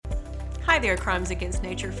Hi there, Crimes Against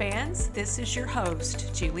Nature fans. This is your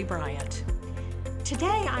host, Julie Bryant.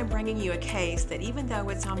 Today I'm bringing you a case that, even though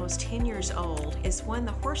it's almost 10 years old, is one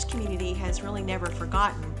the horse community has really never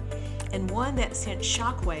forgotten, and one that sent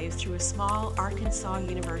shockwaves through a small Arkansas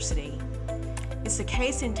university. It's a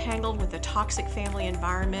case entangled with a toxic family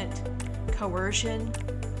environment, coercion,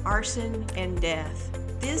 arson, and death.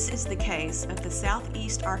 This is the case of the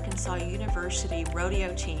Southeast Arkansas University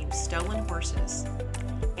rodeo team's stolen horses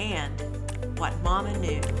and what Mama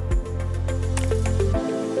knew.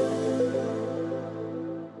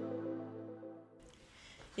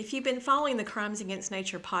 If you've been following the Crimes Against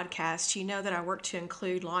Nature podcast, you know that I work to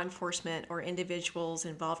include law enforcement or individuals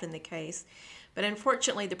involved in the case. But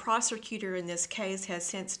unfortunately, the prosecutor in this case has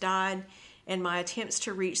since died, and my attempts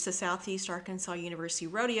to reach the Southeast Arkansas University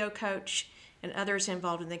rodeo coach and others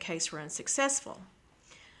involved in the case were unsuccessful.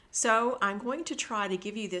 So I'm going to try to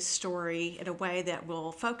give you this story in a way that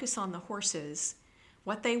will focus on the horses,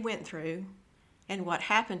 what they went through, and what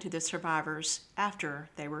happened to the survivors after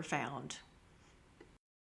they were found.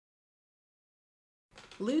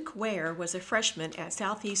 Luke Ware was a freshman at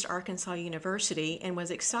Southeast Arkansas University and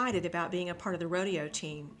was excited about being a part of the rodeo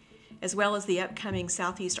team, as well as the upcoming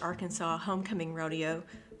Southeast Arkansas Homecoming Rodeo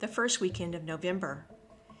the first weekend of November.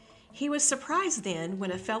 He was surprised then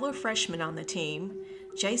when a fellow freshman on the team,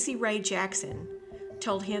 J.C. Ray Jackson,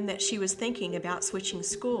 told him that she was thinking about switching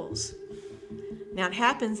schools. Now it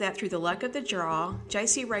happens that through the luck of the draw,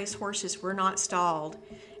 J.C. Ray's horses were not stalled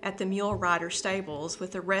at the Mule Rider stables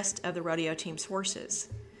with the rest of the rodeo team's horses.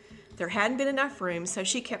 There hadn't been enough room, so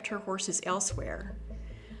she kept her horses elsewhere.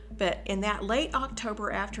 But in that late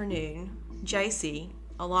October afternoon, J.C.,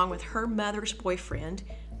 along with her mother's boyfriend,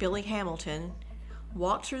 Billy Hamilton,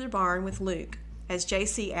 walked through the barn with Luke as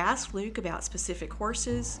J.C. asked Luke about specific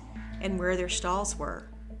horses and where their stalls were.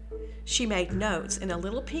 She made notes in a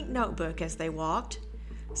little pink notebook as they walked,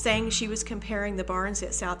 saying she was comparing the barns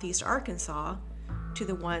at Southeast Arkansas to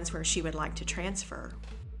the ones where she would like to transfer.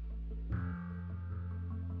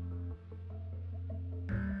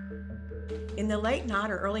 In the late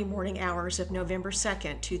night or early morning hours of November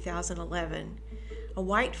 2nd, 2011, a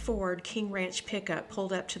white Ford King Ranch pickup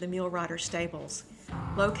pulled up to the Mule Rider stables,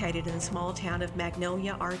 located in the small town of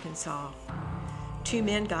Magnolia, Arkansas. Two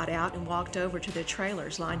men got out and walked over to the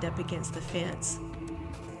trailers lined up against the fence.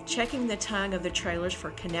 Checking the tongue of the trailers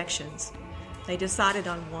for connections, they decided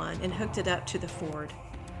on one and hooked it up to the Ford,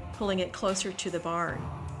 pulling it closer to the barn.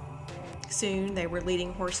 Soon they were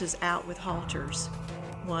leading horses out with halters.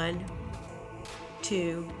 1,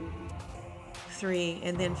 2, 3,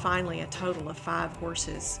 and then finally a total of 5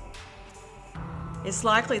 horses. It's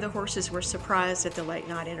likely the horses were surprised at the late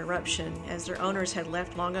night interruption, as their owners had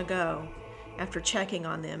left long ago after checking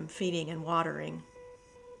on them, feeding and watering.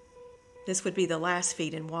 This would be the last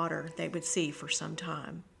feed and water they would see for some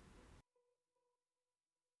time.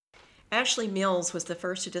 Ashley Mills was the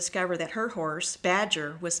first to discover that her horse,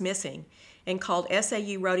 Badger, was missing and called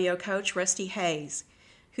SAU rodeo coach Rusty Hayes,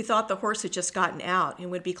 who thought the horse had just gotten out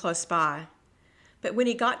and would be close by. But when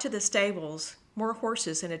he got to the stables, more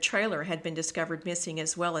horses and a trailer had been discovered missing,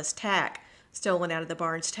 as well as tack stolen out of the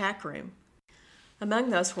barn's tack room. Among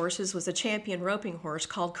those horses was a champion roping horse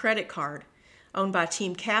called Credit Card, owned by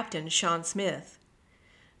team captain Sean Smith.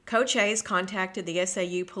 Coach Hayes contacted the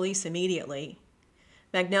SAU police immediately.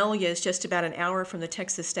 Magnolia is just about an hour from the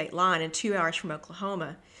Texas state line and 2 hours from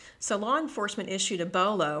Oklahoma, so law enforcement issued a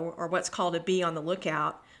BOLO, or what's called a be on the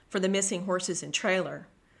lookout, for the missing horses and trailer.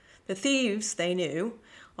 The thieves, they knew,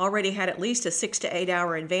 already had at least a 6 to 8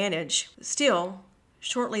 hour advantage. Still,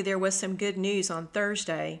 shortly there was some good news on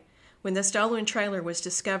Thursday when the stolen trailer was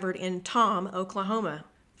discovered in Tom, Oklahoma,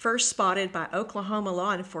 first spotted by Oklahoma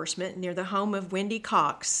law enforcement near the home of Wendy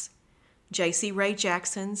Cox, J.C. Ray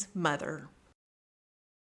Jackson's mother.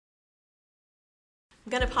 I'm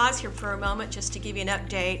going to pause here for a moment just to give you an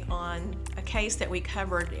update on a case that we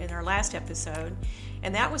covered in our last episode,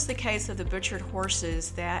 and that was the case of the butchered horses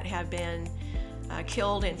that have been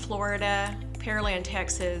killed in Florida, Pearland,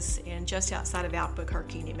 Texas, and just outside of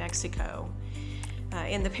Albuquerque, New Mexico.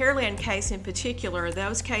 In the Pearland case in particular,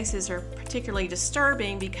 those cases are particularly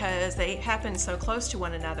disturbing because they happen so close to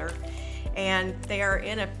one another, and they are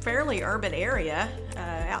in a fairly urban area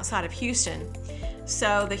outside of Houston.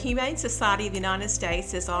 So the Humane Society of the United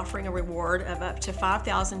States is offering a reward of up to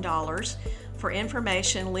 $5,000 for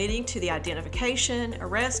information leading to the identification,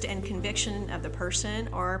 arrest, and conviction of the person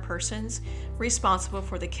or persons responsible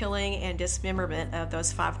for the killing and dismemberment of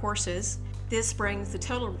those 5 horses. This brings the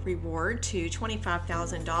total reward to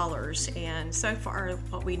 $25,000, and so far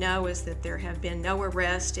what we know is that there have been no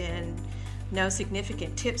arrests and no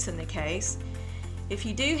significant tips in the case. If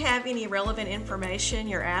you do have any relevant information,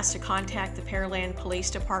 you're asked to contact the Pearland Police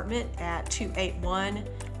Department at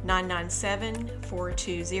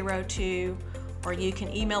 281-997-4202, or you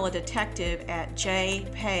can email a detective at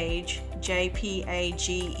jpage,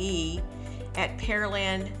 Jpage, at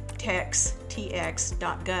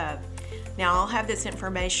pearlandtx.gov. Now, I'll have this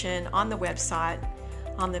information on the website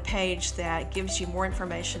on the page that gives you more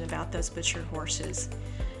information about those butchered horses.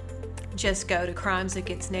 Just go to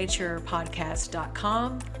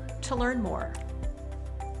crimesagainstnaturepodcast.com to learn more.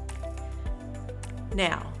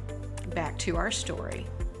 Now, back to our story.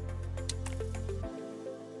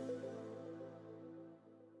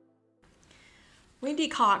 Wendy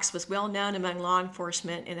Cox was well known among law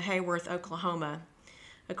enforcement in Hayworth, Oklahoma.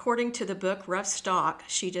 According to the book Rough Stock,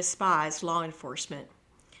 she despised law enforcement.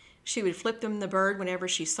 She would flip them the bird whenever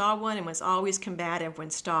she saw one and was always combative when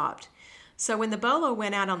stopped. So when the bolo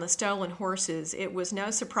went out on the stolen horses, it was no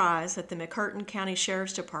surprise that the McCurtain County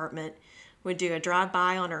Sheriff's Department would do a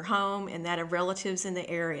drive-by on her home and that of relatives in the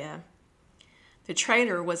area. The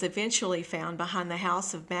trailer was eventually found behind the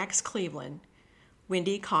house of Max Cleveland,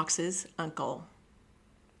 Wendy Cox's uncle.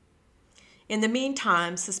 In the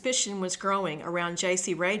meantime, suspicion was growing around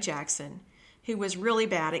J.C. Ray Jackson, who was really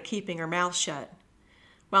bad at keeping her mouth shut.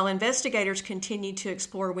 While investigators continued to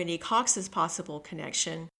explore Wendy Cox's possible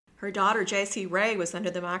connection, her daughter J.C. Ray was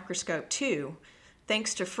under the microscope too,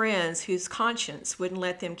 thanks to friends whose conscience wouldn't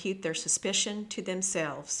let them keep their suspicion to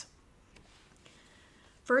themselves.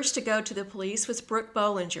 First to go to the police was Brooke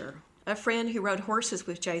Bollinger, a friend who rode horses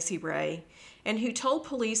with J.C. Ray, and who told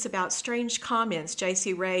police about strange comments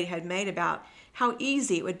J.C. Ray had made about how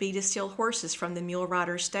easy it would be to steal horses from the mule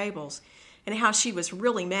riders' stables, and how she was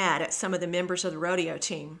really mad at some of the members of the rodeo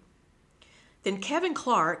team. Then Kevin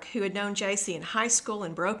Clark, who had known J.C. in high school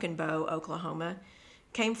in Broken Bow, Oklahoma,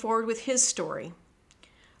 came forward with his story.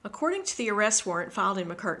 According to the arrest warrant filed in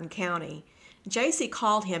McCurtain County, J.C.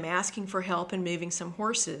 called him asking for help in moving some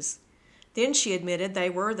horses. Then she admitted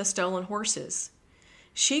they were the stolen horses.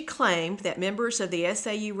 She claimed that members of the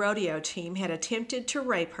SAU rodeo team had attempted to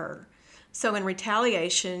rape her, so in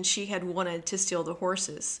retaliation she had wanted to steal the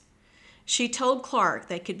horses. She told Clark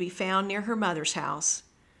they could be found near her mother's house.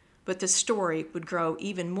 But the story would grow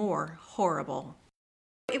even more horrible.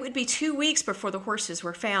 It would be 2 weeks before the horses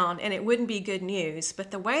were found, and it wouldn't be good news,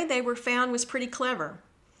 but the way they were found was pretty clever.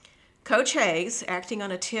 Coach Hayes, acting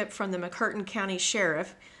on a tip from the McCurtain County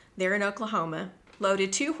Sheriff there in Oklahoma,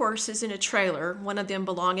 loaded 2 horses in a trailer, one of them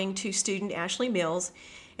belonging to student Ashley Mills,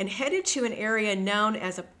 and headed to an area known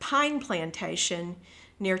as a pine plantation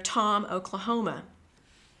near Tom, Oklahoma.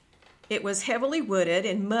 It was heavily wooded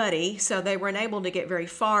and muddy, so they were unable to get very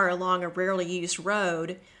far along a rarely used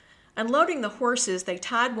road. Unloading the horses, they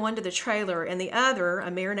tied one to the trailer, and the other,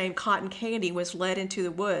 a mare named Cotton Candy, was led into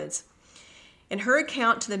the woods. In her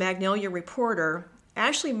account to the Magnolia Reporter,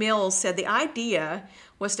 Ashley Mills said the idea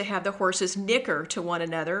was to have the horses nicker to one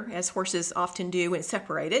another, as horses often do when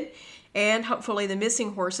separated, and hopefully the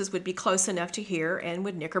missing horses would be close enough to hear and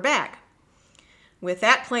would nicker back. With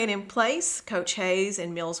that plan in place, Coach Hayes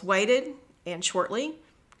and Mills waited, and shortly,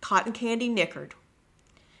 Cotton Candy nickered.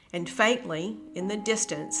 And faintly, in the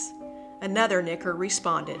distance, another nicker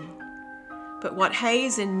responded. But what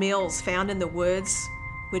Hayes and Mills found in the woods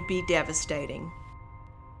would be devastating.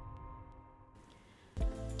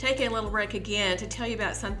 Taking a little break again to tell you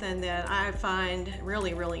about something that I find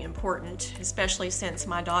really, really important, especially since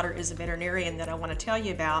my daughter is a veterinarian that I want to tell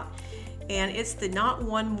you about, and it's the Not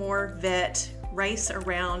One More Vet race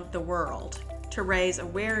around the world to raise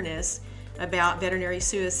awareness about veterinary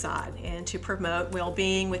suicide and to promote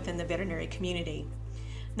well-being within the veterinary community.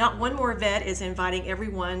 Not One More Vet is inviting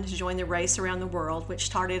everyone to join the race around the world, which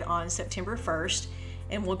started on September 1st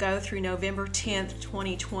and will go through November 10th,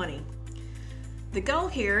 2020. The goal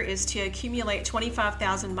here is to accumulate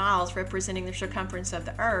 25,000 miles representing the circumference of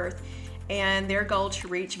the Earth, and their goal to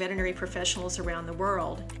reach veterinary professionals around the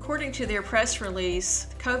world. According to their press release,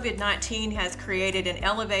 COVID-19 has created an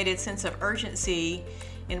elevated sense of urgency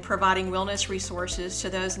in providing wellness resources to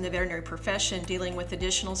those in the veterinary profession dealing with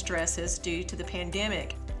additional stresses due to the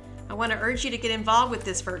pandemic. I want to urge you to get involved with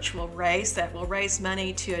this virtual race that will raise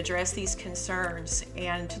money to address these concerns.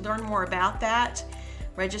 And to learn more about that,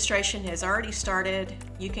 registration has already started.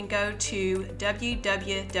 You can go to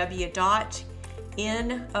www.nomv.org.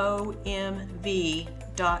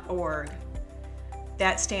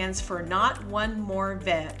 That stands for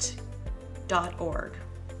NotOneMoreVet.org.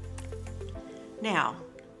 Now,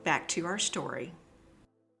 back to our story.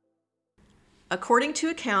 According to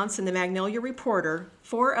accounts in the Magnolia Reporter,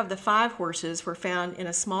 4 of the 5 horses were found in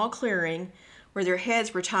a small clearing where their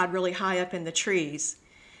heads were tied really high up in the trees.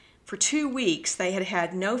 For 2 weeks they had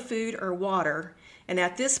had no food or water, and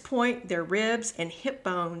at this point their ribs and hip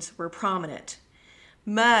bones were prominent.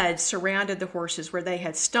 Mud surrounded the horses where they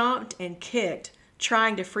had stomped and kicked,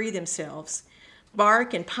 trying to free themselves.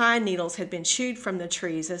 Bark and pine needles had been chewed from the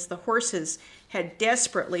trees as the horses had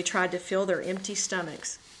desperately tried to fill their empty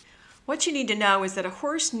stomachs. What you need to know is that a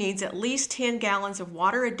horse needs at least 10 gallons of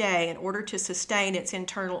water a day in order to sustain its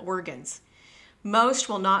internal organs. Most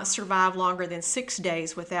will not survive longer than 6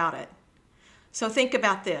 days without it. So think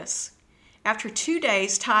about this. After 2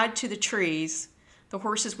 days tied to the trees, the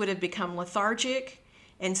horses would have become lethargic,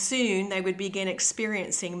 and soon they would begin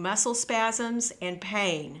experiencing muscle spasms and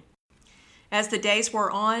pain. As the days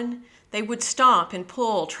wore on, they would stomp and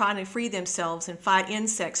pull, trying to free themselves and fight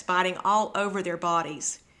insects biting all over their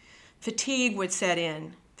bodies. Fatigue would set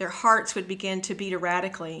in. Their hearts would begin to beat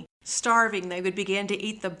erratically. Starving, they would begin to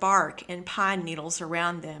eat the bark and pine needles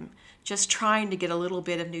around them, just trying to get a little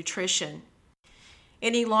bit of nutrition.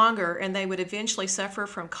 Any longer, and they would eventually suffer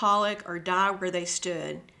from colic or die where they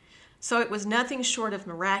stood. So it was nothing short of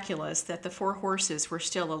miraculous that the 4 horses were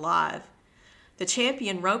still alive. The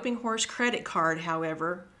champion roping horse credit card,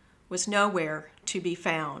 however, was nowhere to be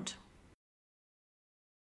found.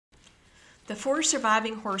 The 4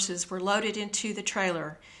 surviving horses were loaded into the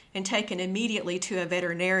trailer and taken immediately to a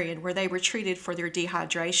veterinarian where they were treated for their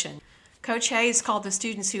dehydration. Coach Hayes called the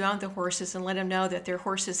students who owned the horses and let them know that their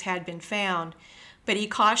horses had been found, but he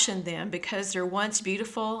cautioned them because their once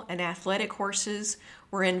beautiful and athletic horses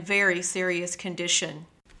were in very serious condition.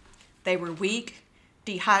 They were weak,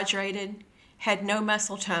 dehydrated, had no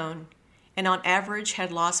muscle tone, and on average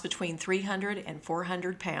had lost between 300 and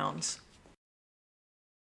 400 pounds.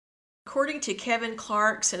 According to Kevin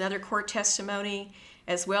Clark's and other court testimony,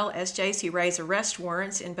 as well as J.C. Ray's arrest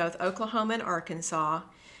warrants in both Oklahoma and Arkansas,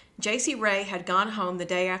 J.C. Ray had gone home the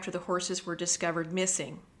day after the horses were discovered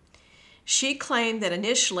missing. She claimed that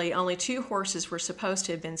initially only 2 horses were supposed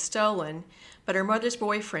to have been stolen, but her mother's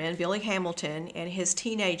boyfriend, Billy Hamilton, and his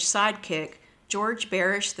teenage sidekick, George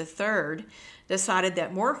Barish III, decided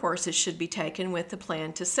that more horses should be taken with the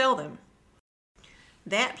plan to sell them.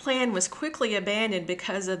 That plan was quickly abandoned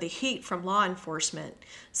because of the heat from law enforcement,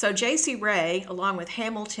 so J.C. Ray, along with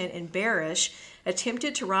Hamilton and Barish,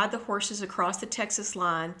 attempted to ride the horses across the Texas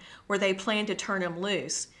line where they planned to turn them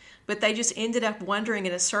loose, but they just ended up wandering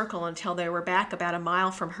in a circle until they were back about a mile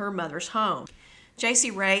from her mother's home. J.C.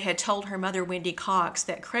 Ray had told her mother, Wendy Cox,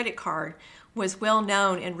 that Credit Card was well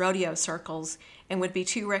known in rodeo circles and would be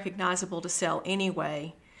too recognizable to sell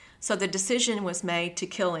anyway, so the decision was made to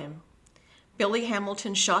kill him. Billy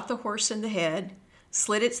Hamilton shot the horse in the head,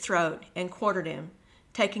 slit its throat, and quartered him,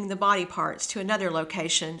 taking the body parts to another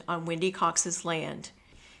location on Wendy Cox's land.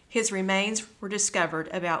 His remains were discovered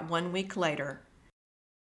about 1 week later.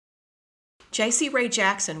 J.C. Ray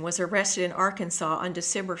Jackson was arrested in Arkansas on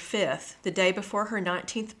December 5th, the day before her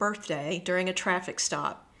 19th birthday, during a traffic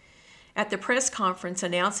stop. At the press conference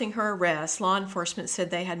announcing her arrest, law enforcement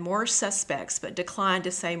said they had more suspects but declined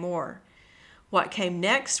to say more. What came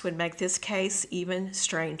next would make this case even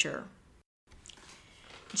stranger.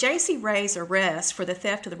 J.C. Ray's arrest for the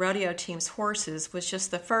theft of the rodeo team's horses was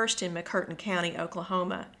just the first in McCurtain County,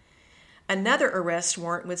 Oklahoma. Another arrest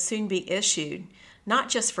warrant would soon be issued, not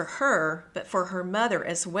just for her, but for her mother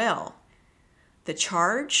as well. The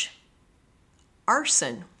charge?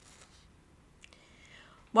 Arson.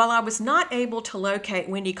 While I was not able to locate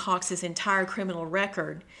Wendy Cox's entire criminal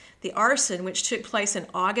record, the arson, which took place in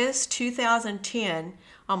August 2010,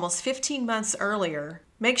 almost 15 months earlier,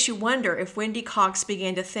 makes you wonder if Wendy Cox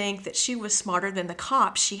began to think that she was smarter than the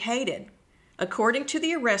cops she hated. According to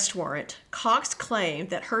the arrest warrant, Cox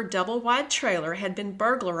claimed that her double-wide trailer had been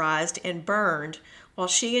burglarized and burned while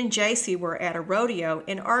she and J.C. were at a rodeo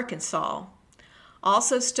in Arkansas.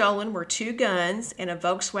 Also stolen were 2 guns and a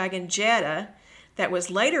Volkswagen Jetta that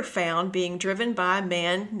was later found being driven by a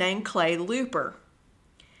man named Clay Looper.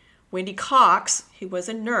 Wendy Cox, who was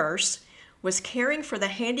a nurse, was caring for the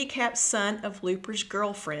handicapped son of Looper's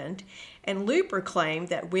girlfriend, and Looper claimed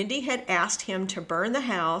that Wendy had asked him to burn the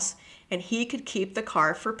house and he could keep the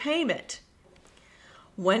car for payment.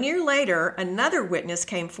 1 year later, another witness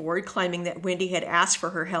came forward claiming that Wendy had asked for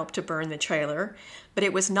her help to burn the trailer, but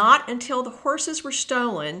it was not until the horses were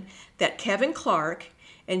stolen that Kevin Clark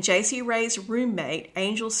and J.C. Ray's roommate,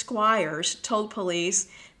 Angel Squires, told police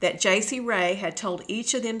that J.C. Ray had told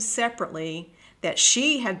each of them separately that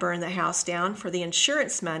she had burned the house down for the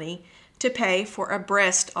insurance money to pay for a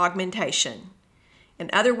breast augmentation. In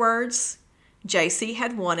other words, J.C.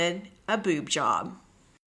 had wanted a boob job.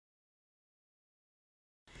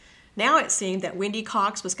 Now it seemed that Wendy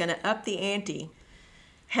Cox was going to up the ante.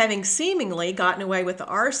 Having seemingly gotten away with the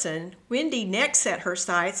arson, Wendy next set her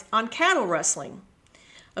sights on cattle rustling.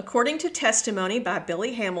 According to testimony by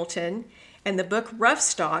Billy Hamilton and the book Rough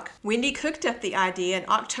Stock, Wendy cooked up the idea in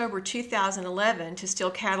October 2011 to steal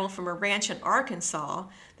cattle from a ranch in Arkansas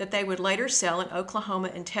that they would later sell in Oklahoma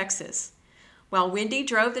and Texas. While Wendy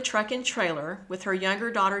drove the truck and trailer with her younger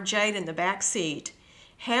daughter Jade in the back seat,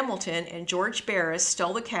 Hamilton and George Barris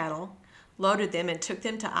stole the cattle, loaded them, and took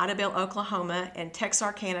them to Idabel, Oklahoma and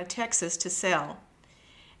Texarkana, Texas to sell.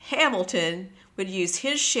 Hamilton would use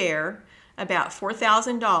his share, about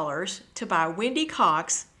 $4,000, to buy Wendy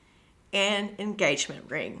Cox an engagement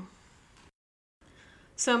ring.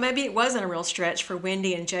 So maybe it wasn't a real stretch for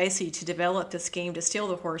Wendy and JC to develop the scheme to steal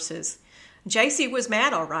the horses. JC was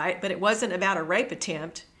mad, all right, but it wasn't about a rape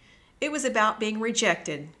attempt. It was about being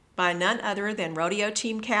rejected by none other than rodeo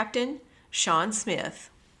team captain Sean Smith.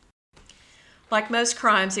 Like most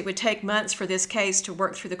crimes, it would take months for this case to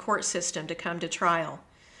work through the court system to come to trial.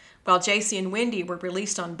 While JC and Wendy were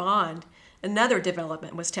released on bond, another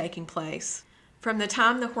development was taking place. From the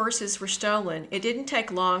time the horses were stolen, it didn't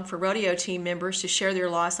take long for rodeo team members to share their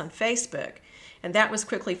loss on Facebook, and that was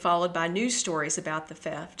quickly followed by news stories about the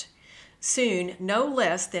theft. Soon, no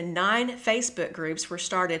less than 9 Facebook groups were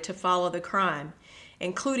started to follow the crime,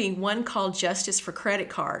 including one called Justice for Credit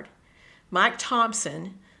Card. Mike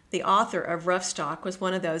Thompson, the author of Rough Stock, was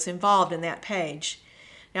one of those involved in that page.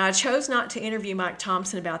 Now, I chose not to interview Mike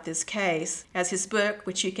Thompson about this case, as his book,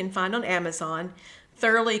 which you can find on Amazon,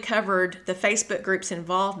 thoroughly covered the Facebook group's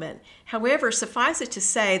involvement. However, suffice it to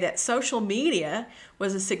say that social media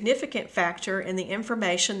was a significant factor in the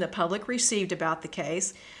information the public received about the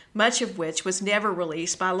case, much of which was never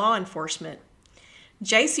released by law enforcement.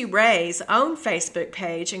 J.C. Ray's own Facebook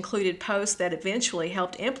page included posts that eventually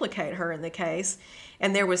helped implicate her in the case,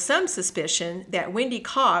 and there was some suspicion that Wendy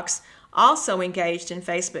Cox also engaged in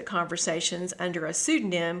Facebook conversations under a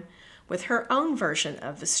pseudonym with her own version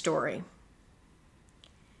of the story.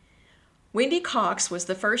 Wendy Cox was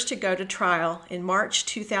the first to go to trial in March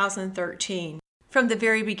 2013. From the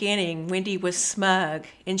very beginning, Wendy was smug,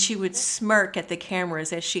 and she would smirk at the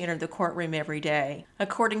cameras as she entered the courtroom every day.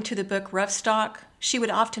 According to the book Rough Stock, she would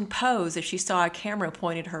often pose if she saw a camera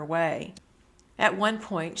pointed her way. At one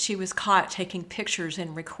point, she was caught taking pictures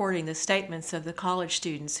and recording the statements of the college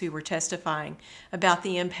students who were testifying about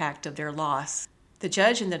the impact of their loss. The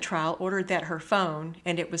judge in the trial ordered that her phone,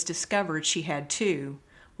 and it was discovered she had 2,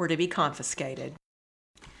 were to be confiscated.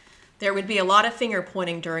 There would be a lot of finger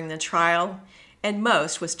pointing during the trial, and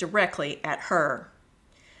most was directly at her.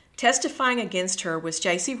 Testifying against her was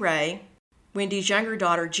J.C. Ray, Wendy's younger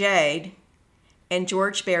daughter Jade, and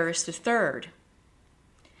George Barris III.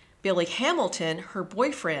 Billy Hamilton, her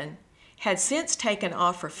boyfriend, had since taken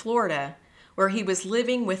off for Florida, where he was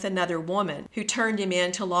living with another woman who turned him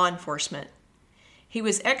in to law enforcement. He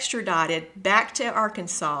was extradited back to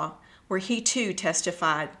Arkansas, where he too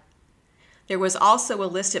testified. There was also a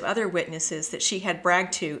list of other witnesses that she had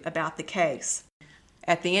bragged to about the case.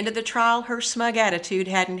 At the end of the trial, her smug attitude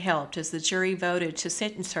hadn't helped as the jury voted to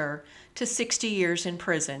sentence her to 60 years in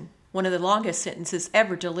prison, one of the longest sentences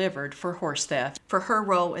ever delivered for horse theft, for her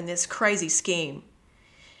role in this crazy scheme.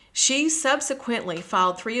 She subsequently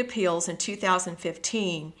filed 3 appeals in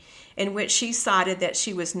 2015 in which she cited that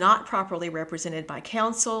she was not properly represented by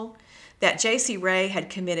counsel, that J.C. Ray had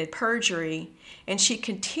committed perjury, and she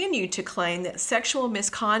continued to claim that sexual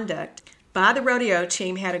misconduct by the rodeo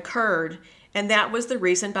team had occurred, and that was the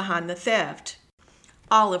reason behind the theft.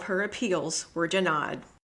 All of her appeals were denied.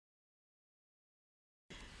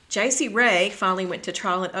 J.C. Ray finally went to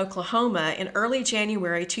trial in Oklahoma in early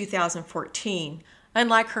January 2014.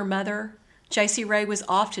 Unlike her mother, J.C. Ray was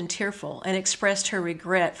often tearful and expressed her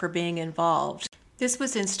regret for being involved. This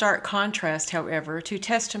was in stark contrast, however, to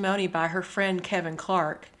testimony by her friend Kevin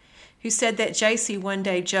Clark, who said that J.C. one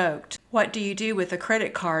day joked, "What do you do with a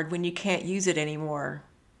credit card when you can't use it anymore?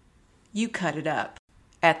 You cut it up."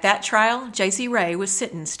 At that trial, J.C. Ray was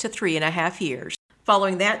sentenced to 3.5 years.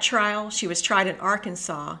 Following that trial, she was tried in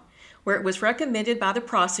Arkansas, where it was recommended by the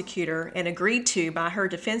prosecutor and agreed to by her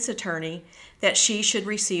defense attorney that she should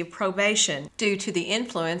receive probation due to the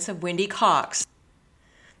influence of Wendy Cox.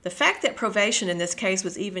 The fact that probation in this case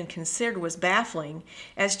was even considered was baffling,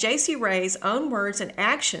 as J.C. Ray's own words and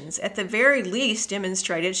actions at the very least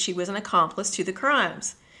demonstrated she was an accomplice to the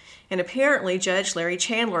crimes. And apparently Judge Larry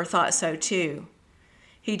Chandler thought so too.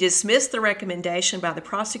 He dismissed the recommendation by the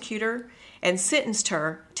prosecutor and sentenced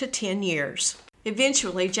her to 10 years.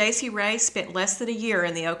 Eventually, J.C. Ray spent less than a year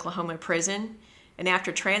in the Oklahoma prison, and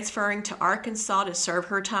after transferring to Arkansas to serve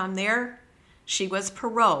her time there, she was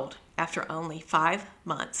paroled after only 5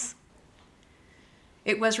 months.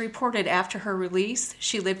 It was reported after her release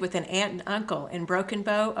she lived with an aunt and uncle in Broken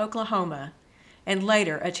Bow, Oklahoma, and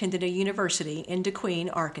later attended a university in DeQueen,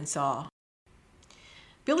 Arkansas.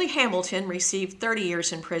 Billy Hamilton received 30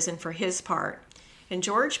 years in prison for his part, and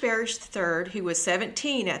George Barish III, who was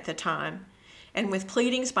 17 at the time, and with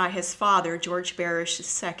pleadings by his father, George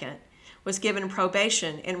Barish II, was given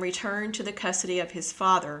probation and returned to the custody of his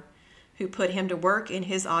father, who put him to work in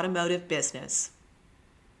his automotive business.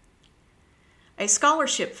 A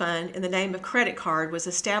scholarship fund in the name of Credit Card was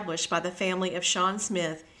established by the family of Sean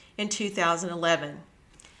Smith in 2011.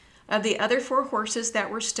 Of the other 4 horses that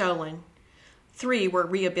were stolen, 3 were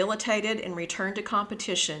rehabilitated and returned to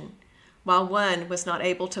competition, while 1 was not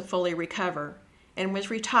able to fully recover and was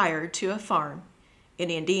retired to a farm in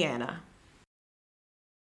Indiana.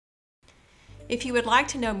 If you would like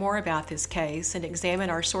to know more about this case and examine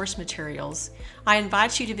our source materials, I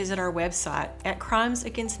invite you to visit our website at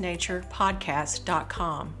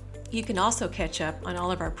crimesagainstnaturepodcast.com. You can also catch up on all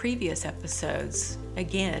of our previous episodes.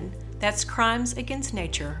 Again, that's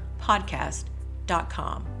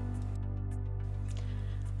crimesagainstnaturepodcast.com.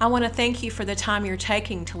 I want to thank you for the time you're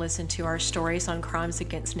taking to listen to our stories on crimes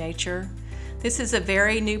against nature. This is a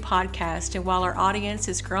very new podcast, and while our audience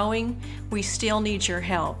is growing, we still need your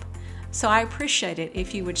help. So I appreciate it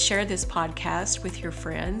if you would share this podcast with your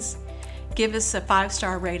friends, give us a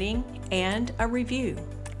 5-star rating and a review.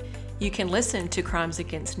 You can listen to Crimes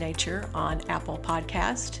Against Nature on Apple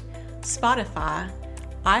Podcast, Spotify,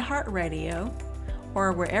 iHeartRadio,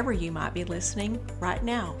 or wherever you might be listening right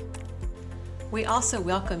now. We also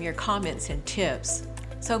welcome your comments and tips,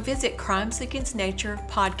 so visit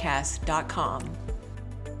crimesagainstnaturepodcast.com.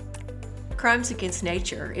 Crimes Against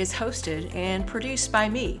Nature is hosted and produced by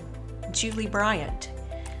me, Julie Bryant.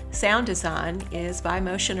 Sound design is by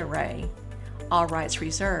Motion Array. All rights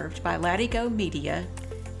reserved by Latigo Media,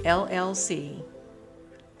 LLC.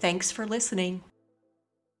 Thanks for listening.